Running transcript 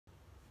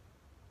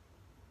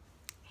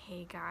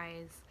Hey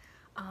guys,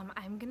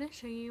 I'm gonna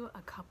show you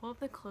a couple of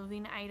the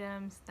clothing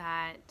items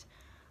that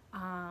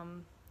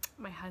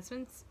my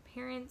husband's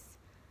parents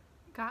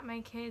got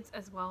my kids,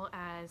 as well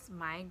as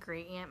my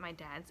great aunt, my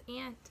dad's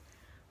aunt,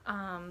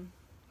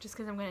 just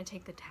because I'm going to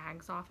take the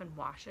tags off and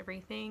wash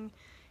everything,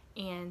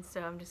 and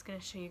so I'm just going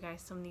to show you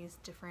guys some of these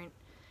different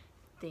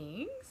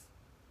things.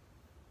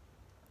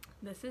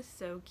 This is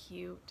so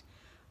cute.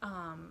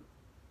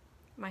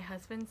 My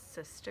husband's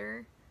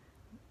sister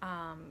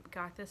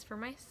got this for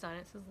my son.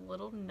 It says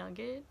Little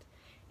Nugget,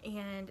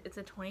 and it's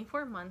a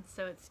 24 months,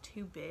 so it's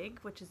too big,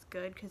 which is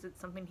good because it's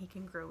something he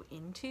can grow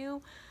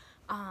into.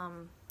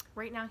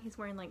 Right now he's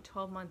wearing like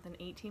 12-month and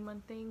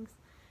 18-month things,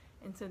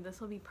 and so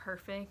this will be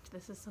perfect.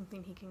 This is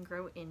something he can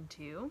grow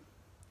into.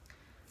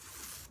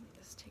 Let me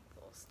just take the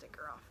little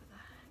sticker off of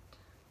that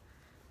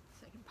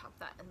so I can pop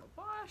that in the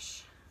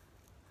wash.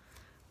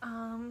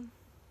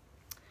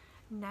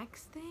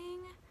 Next thing,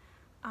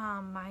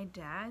 my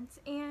dad's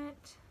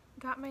aunt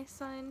got my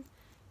son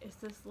is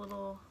this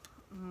little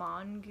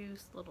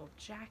mongoose little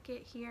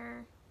jacket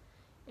here.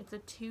 It's a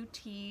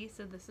 2T,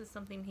 so this is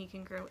something he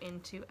can grow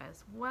into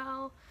as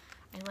well.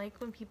 I like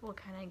when people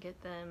kind of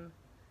get them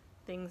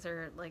things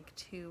are like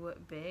too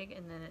big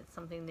and then it's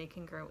something they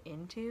can grow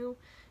into,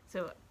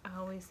 so I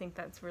always think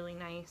that's really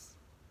nice.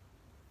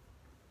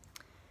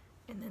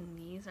 And then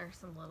these are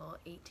some little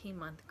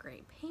 18-month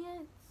gray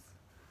pants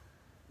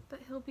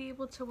that he'll be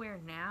able to wear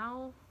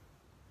now.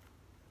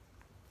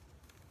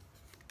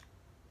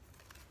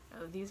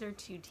 Oh, these are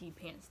 2T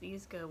pants.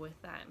 These go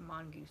with that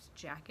mongoose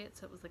jacket,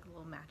 so it was like a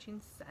little matching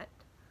set.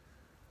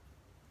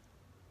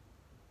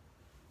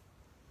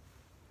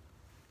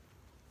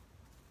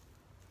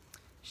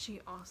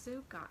 She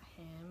also got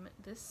him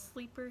this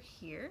sleeper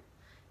here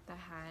that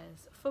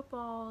has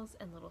footballs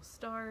and little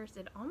stars.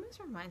 It almost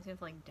reminds me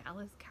of like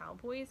Dallas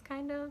Cowboys,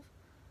 kind of.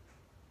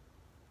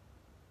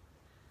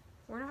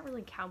 We're not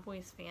really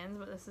Cowboys fans,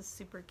 but this is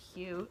super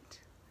cute.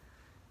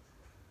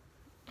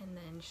 And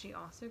then she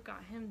also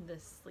got him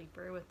this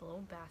sleeper with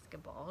little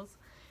basketballs,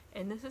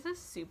 and this is a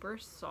super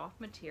soft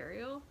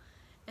material,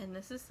 and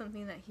this is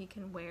something that he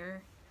can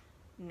wear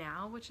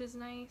now, which is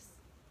nice.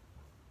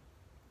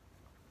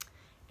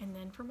 And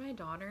then for my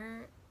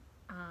daughter,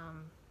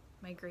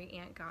 my great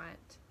aunt got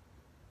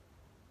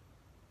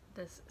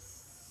this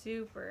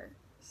super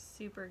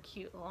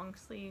cute long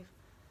sleeve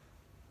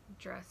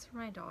dress for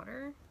my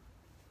daughter.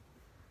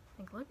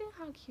 Like, look at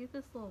how cute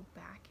this little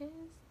back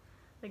is.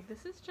 Like,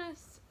 this is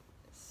just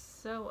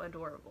so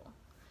adorable.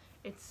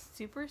 It's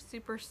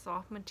super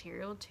soft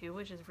material too,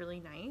 which is really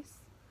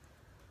nice.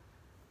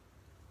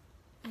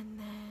 And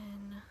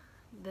then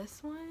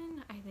this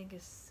one I think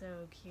is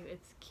so cute.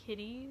 It's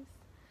kitties.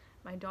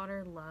 My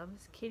daughter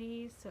loves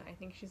kitties, so I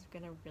think she's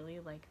gonna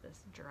really like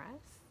this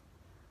dress.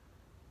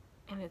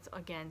 And it's,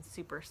 again,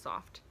 super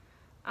soft.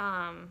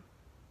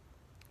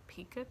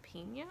 Pica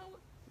Pino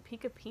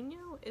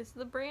is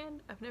the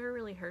brand. I've never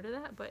really heard of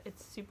that, but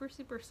it's super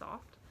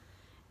soft,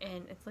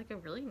 and it's like a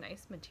really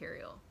nice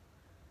material.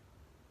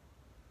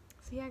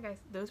 So yeah guys,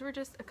 those were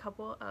just a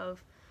couple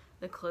of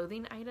the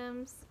clothing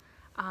items,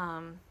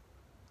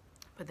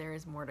 but there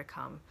is more to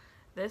come.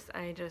 This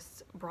I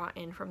just brought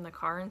in from the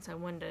car, and so I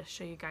wanted to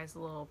show you guys a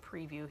little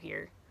preview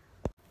here.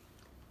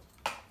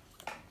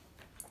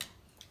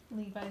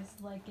 Levi's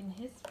liking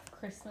his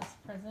Christmas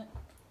present.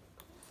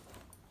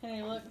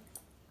 Hey, look.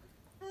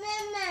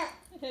 Mama.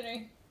 Hit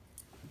her.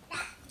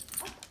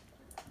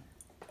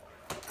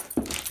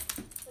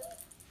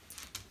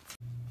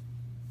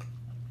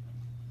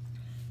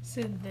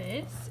 So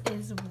this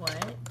is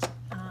what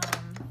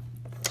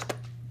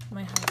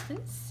my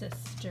husband's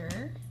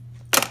sister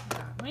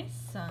got my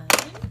son.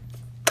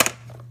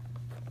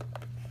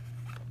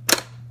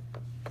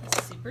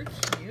 It's super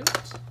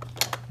cute.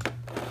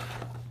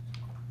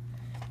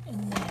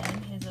 And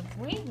then his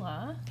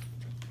abuela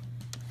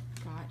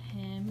got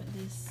him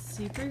this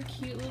super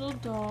cute little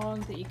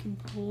dog that you can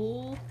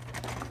pull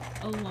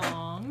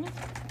along.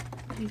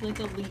 He's like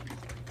a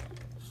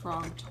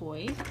leapfrog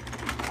toy.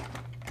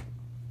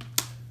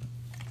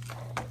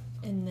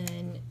 And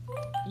then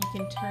you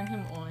can turn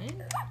him on.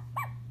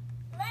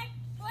 Let's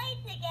play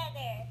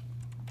together.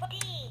 D,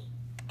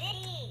 D,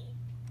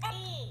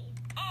 E,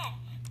 F,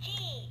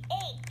 G,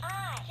 H,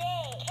 I, J,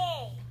 K,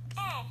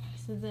 S.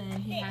 So then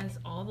he has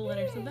all the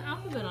letters of the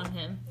alphabet on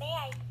him. May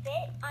I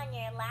sit on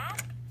your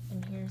lap?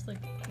 And here's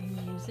like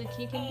music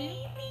he can do.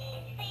 A,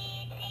 B,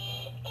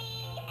 C, D,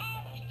 E,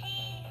 F, G,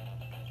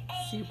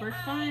 H, Super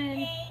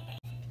fun.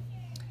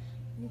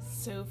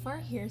 So far,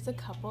 here's a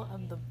couple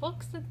of the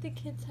books that the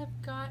kids have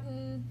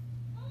gotten.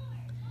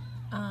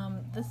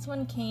 This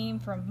one came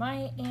from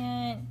my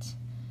aunt.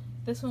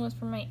 This one was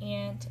from my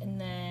aunt,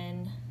 and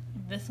then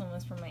this one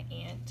was from my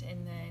aunt,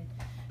 and then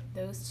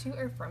those two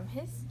are from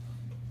his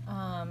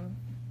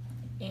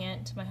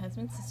aunt, my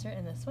husband's sister,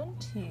 and this one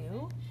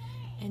too.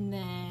 And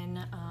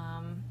then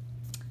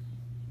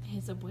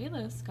his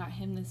abuelos got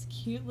him this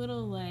cute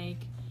little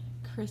like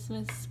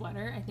Christmas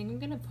sweater. I think I'm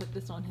gonna put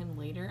this on him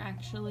later,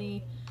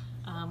 actually.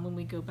 When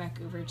we go back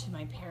over to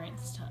my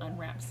parents to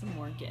unwrap some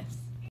more gifts.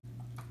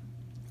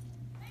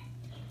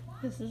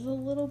 This is a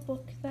little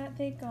book that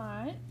they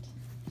got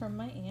from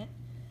my aunt.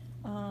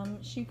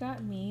 She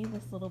got me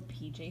this little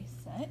PJ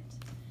set,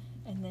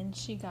 and then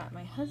she got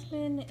my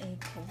husband a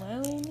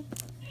cologne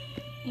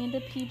and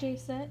a PJ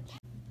set.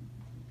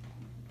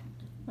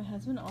 My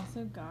husband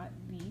also got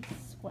these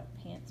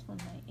sweatpants from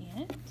my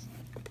aunt.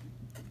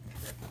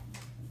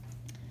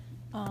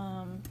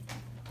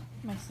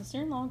 My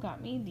sister-in-law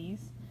got me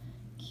these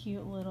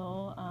cute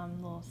little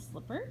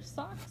slipper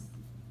socks.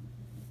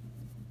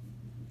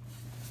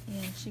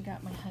 And she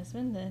got my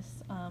husband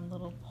this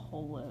little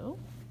polo.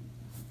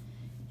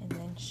 And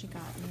then she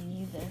got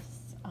me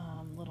this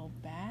little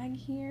bag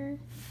here.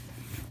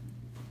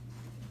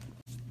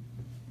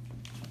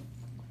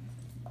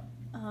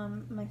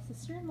 My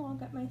sister-in-law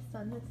got my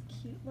son this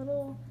cute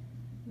little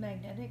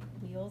magnetic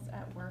wheels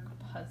at work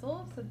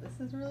puzzle. So this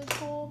is really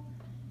cool.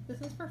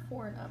 This is for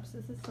 4 and up. So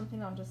this is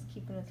something I'll just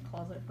keep in his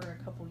closet for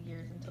a couple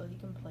years until he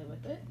can play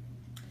with it.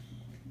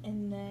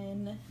 And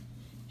then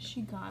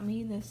she got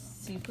me this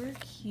super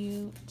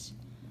cute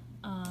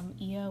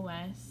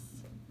EOS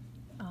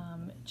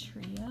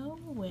trio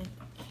with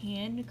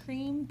hand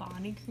cream,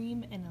 body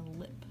cream, and a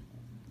lip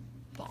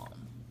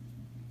balm,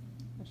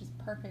 which is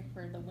perfect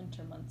for the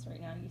winter months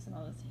right now, using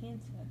all this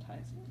hand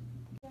sanitizer.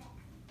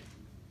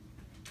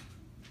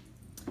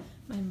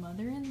 My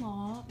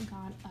mother-in-law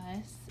got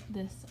us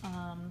this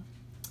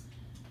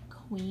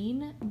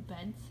queen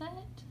bed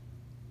set.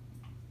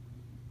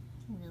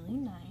 Really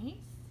nice.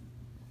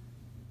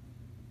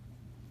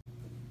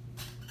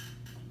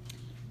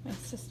 My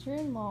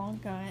sister-in-law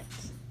got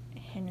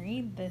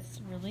Henry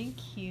this really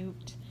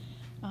cute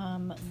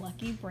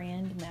Lucky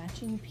Brand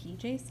matching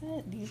PJ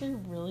set. These are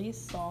really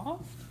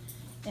soft,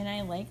 and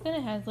I like that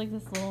it has like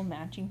this little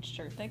matching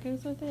shirt that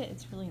goes with it.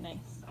 It's really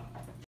nice.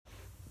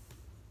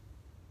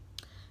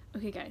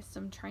 Okay guys, so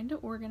I'm trying to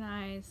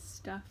organize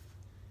stuff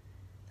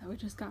that we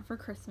just got for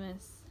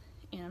Christmas,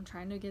 and I'm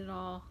trying to get it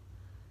all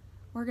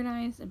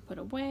organized and put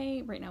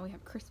away. Right now we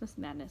have Christmas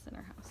madness in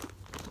our house.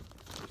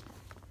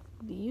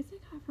 These I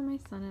got for my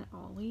son at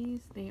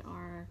Ollie's. They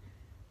are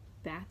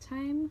bath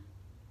time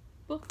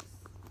books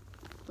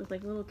with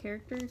like little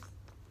characters.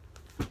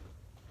 So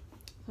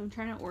I'm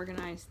trying to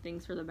organize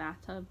things for the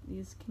bathtub.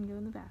 These can go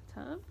in the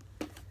bathtub.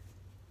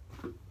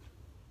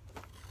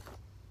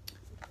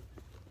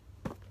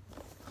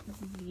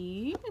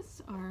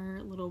 These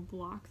are little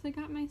blocks I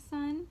got my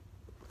son.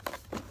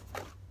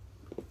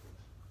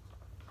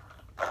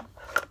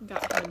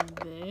 Got him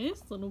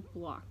this little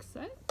block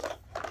set.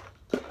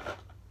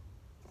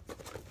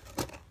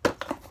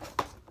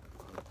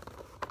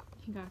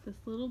 He got this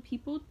little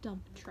people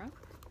dump truck.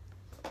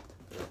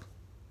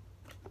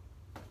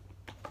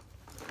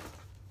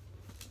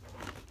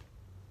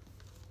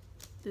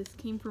 This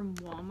came from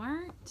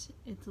Walmart.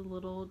 It's a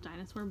little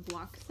dinosaur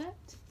block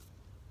set.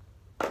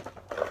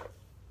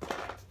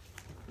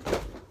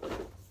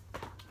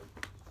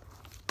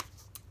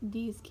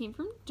 These came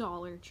from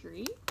Dollar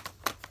Tree.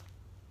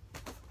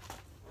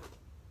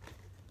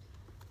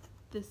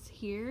 This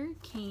here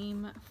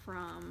came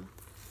from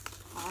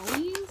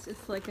Ollie's.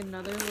 It's like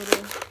another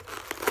little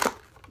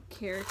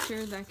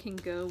character that can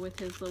go with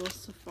his little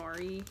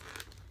safari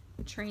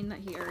train that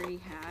he already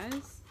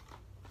has.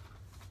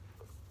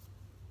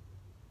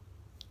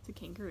 It's a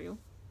kangaroo.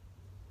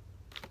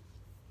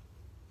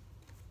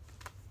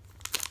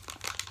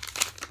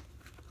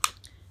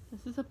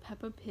 This is a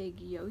Peppa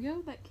Pig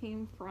yo-yo that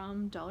came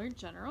from Dollar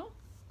General.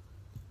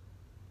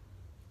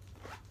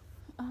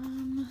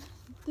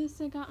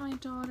 This I got my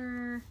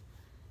daughter.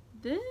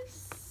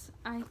 This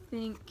I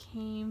think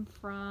came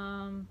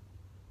from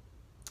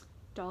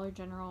Dollar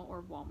General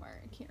or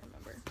Walmart. I can't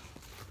remember.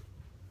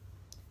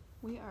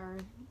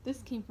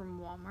 This came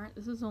from Walmart.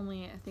 This was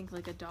only, I think,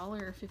 like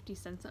 $1 or 50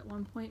 cents at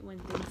one point when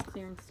things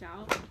clearanced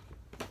out.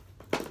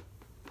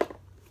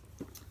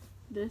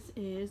 This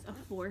is a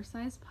floor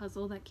size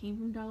puzzle that came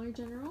from Dollar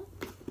General.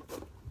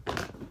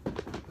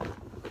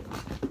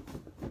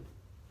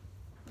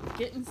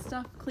 Getting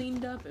stuff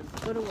cleaned up and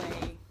put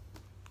away.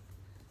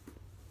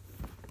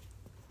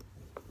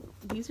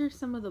 These are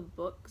some of the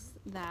books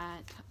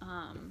that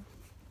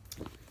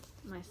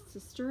my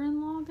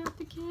sister-in-law got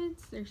the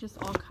kids. There's just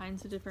all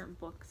kinds of different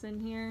books in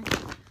here.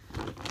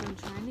 I'm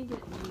trying to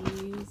get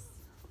these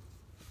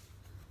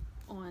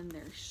on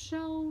their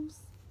shelves.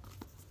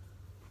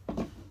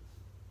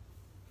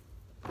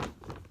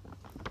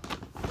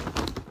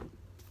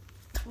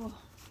 Oh,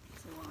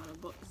 it's a lot of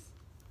books.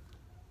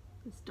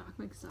 This Doc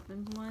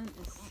McStuffins one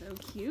is so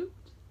cute.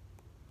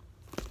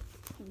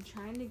 I'm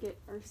trying to get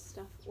our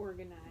stuff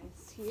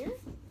organized here,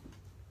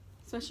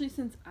 especially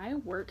since I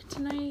work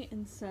tonight,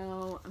 and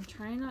so I'm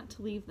trying not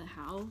to leave the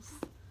house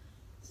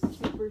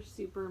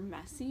super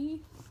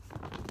messy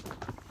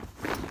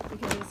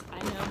because I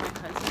know my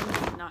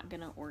husband is not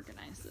gonna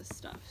organize this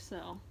stuff.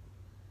 So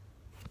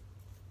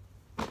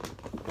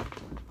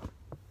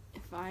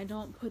if I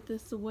don't put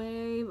this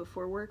away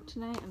before work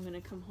tonight, I'm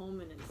gonna come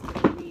home and it's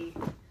gonna be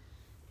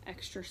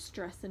extra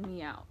stressing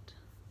me out.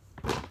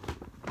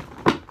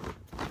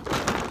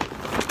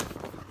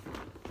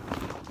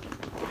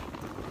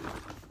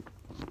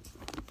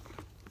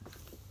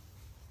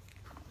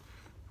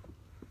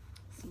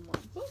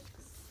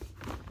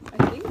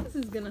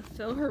 gonna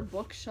fill her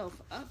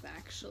bookshelf up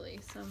actually,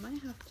 so I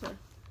might have to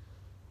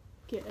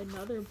get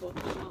another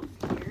bookshelf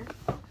here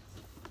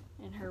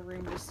in her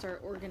room to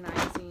start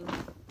organizing.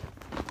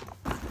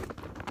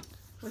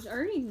 Which I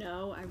already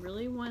know I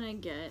really want to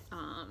get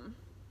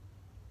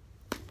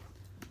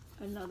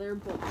another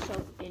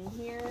bookshelf in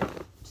here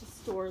to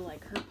store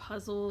like her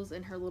puzzles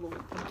and her little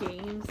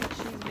games that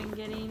she's been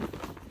getting.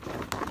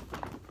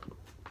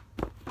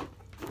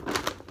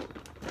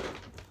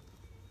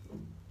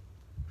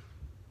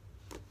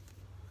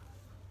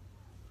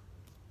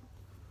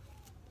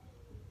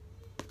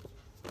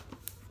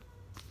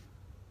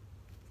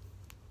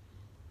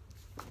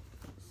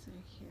 So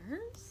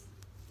here's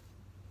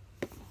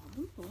all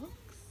the books.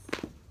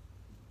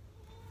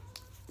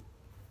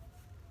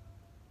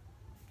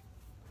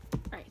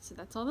 Alright, so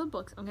that's all the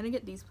books. I'm going to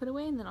get these put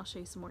away and then I'll show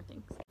you some more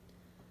things.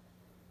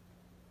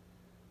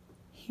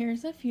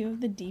 Here's a few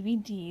of the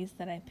DVDs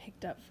that I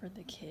picked up for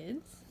the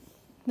kids.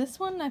 This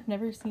one I've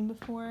never seen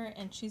before,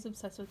 and she's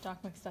obsessed with Doc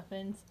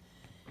McStuffins,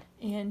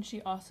 and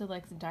she also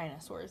likes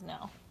dinosaurs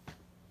now.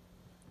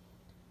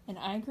 And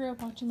I grew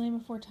up watching Land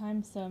Before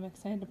Time, so I'm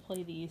excited to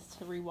play these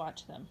to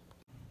rewatch them.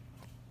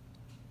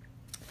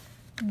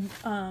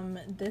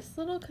 This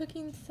little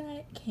cooking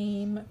set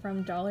came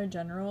from Dollar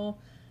General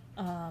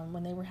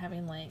when they were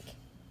having like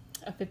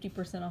a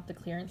 50% off the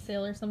clearance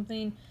sale or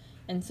something.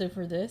 And so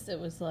for this, it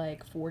was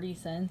like 40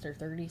 cents or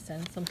 30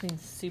 cents, something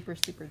super,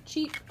 super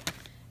cheap.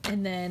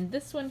 And then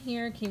this one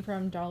here came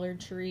from Dollar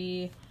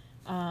Tree.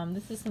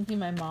 This is something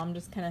my mom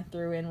just kind of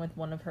threw in with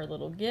one of her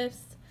little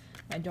gifts.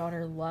 My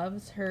daughter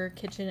loves her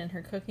kitchen and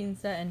her cooking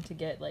set, and to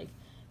get like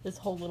this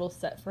whole little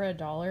set for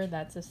 $1,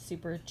 that's a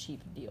super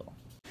cheap deal.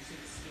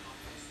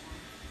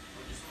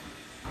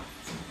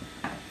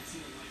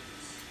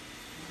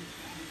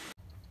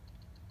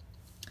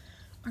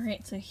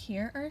 Alright, so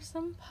here are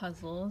some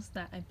puzzles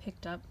that I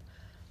picked up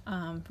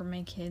for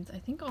my kids. I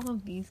think all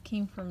of these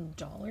came from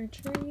Dollar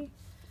Tree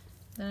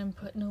that I'm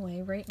putting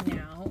away right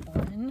now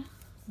on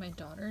my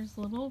daughter's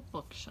little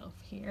bookshelf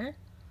here.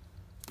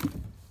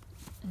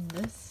 And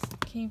this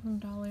came from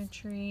Dollar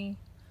Tree.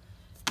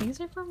 These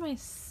are for my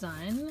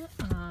son,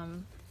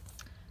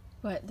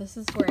 but this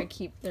is where I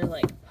keep their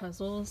like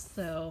puzzles,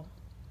 so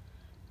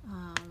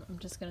I'm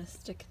just gonna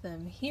stick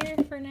them here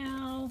for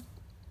now.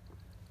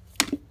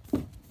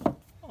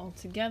 All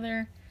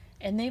together,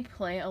 and they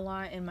play a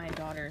lot in my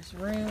daughter's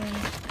room,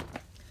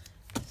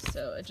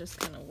 so it just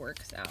kind of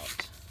works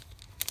out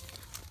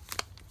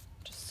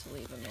just to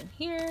leave them in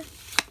here,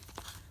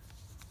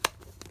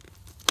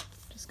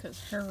 just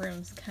because her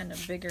room's kind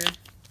of bigger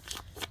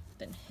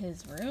than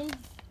his room.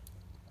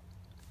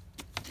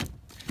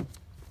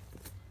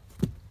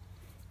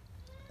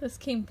 This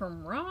came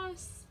from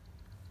Ross.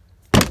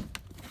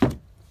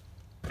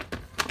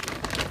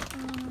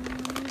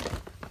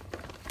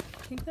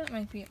 I think that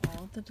might be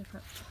all the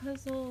different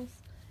puzzles.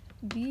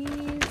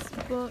 These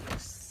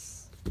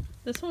books,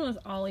 this one was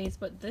Ollie's,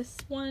 but this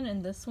one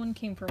and this one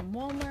came from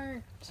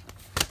Walmart,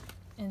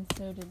 and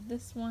so did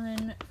this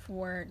one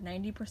for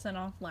 90%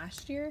 off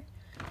last year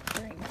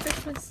during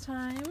Christmas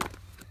time.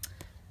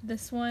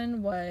 This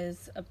one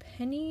was a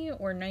penny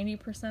or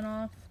 90%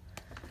 off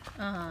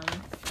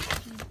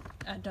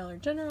at Dollar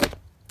General.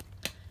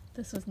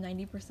 This was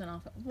 90%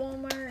 off at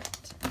Walmart.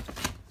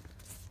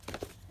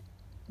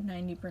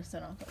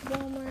 90% off at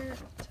Walmart,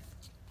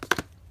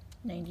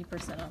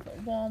 90% off at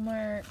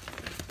Walmart,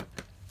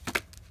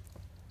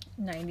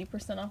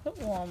 90% off at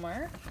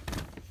Walmart,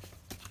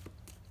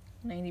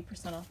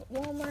 90% off at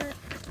Walmart,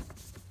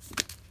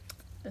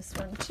 this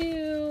one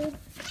too,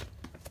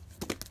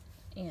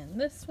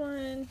 and this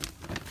one,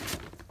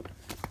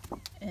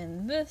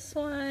 and this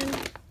one,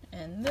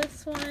 and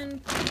this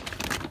one,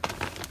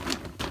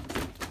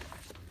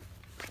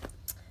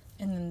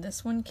 and then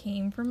this one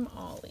came from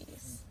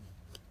Ollie's.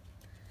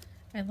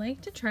 I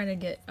like to try to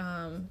get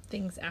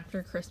things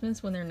after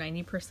Christmas when they're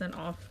 90%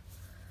 off.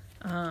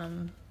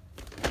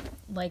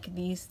 Like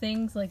these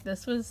things, like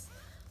this was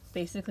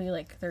basically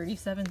like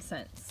 37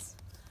 cents,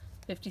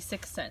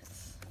 56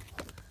 cents,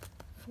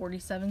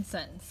 47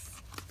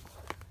 cents,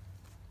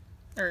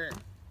 or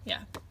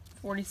yeah,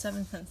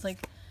 47 cents.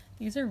 Like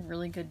these are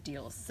really good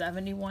deals.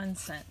 71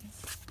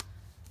 cents,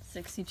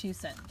 62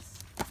 cents,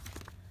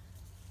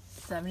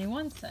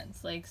 71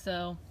 cents. Like,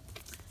 so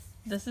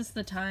this is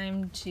the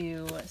time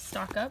to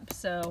stock up,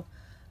 so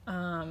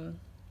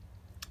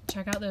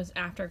check out those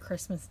after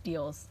Christmas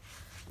deals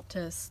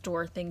to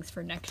store things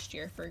for next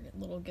year for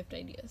little gift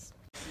ideas.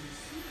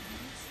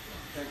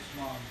 Thanks,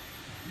 Mom.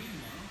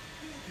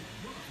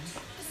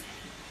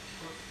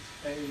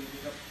 Hey,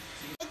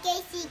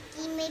 okay.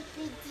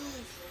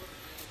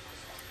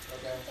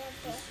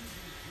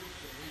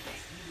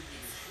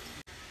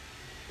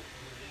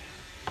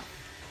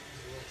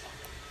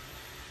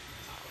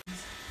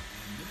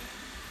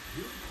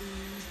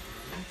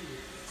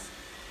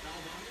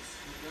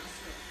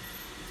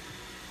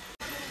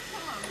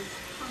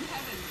 From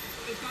heaven.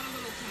 It's got a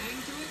little tang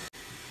to it.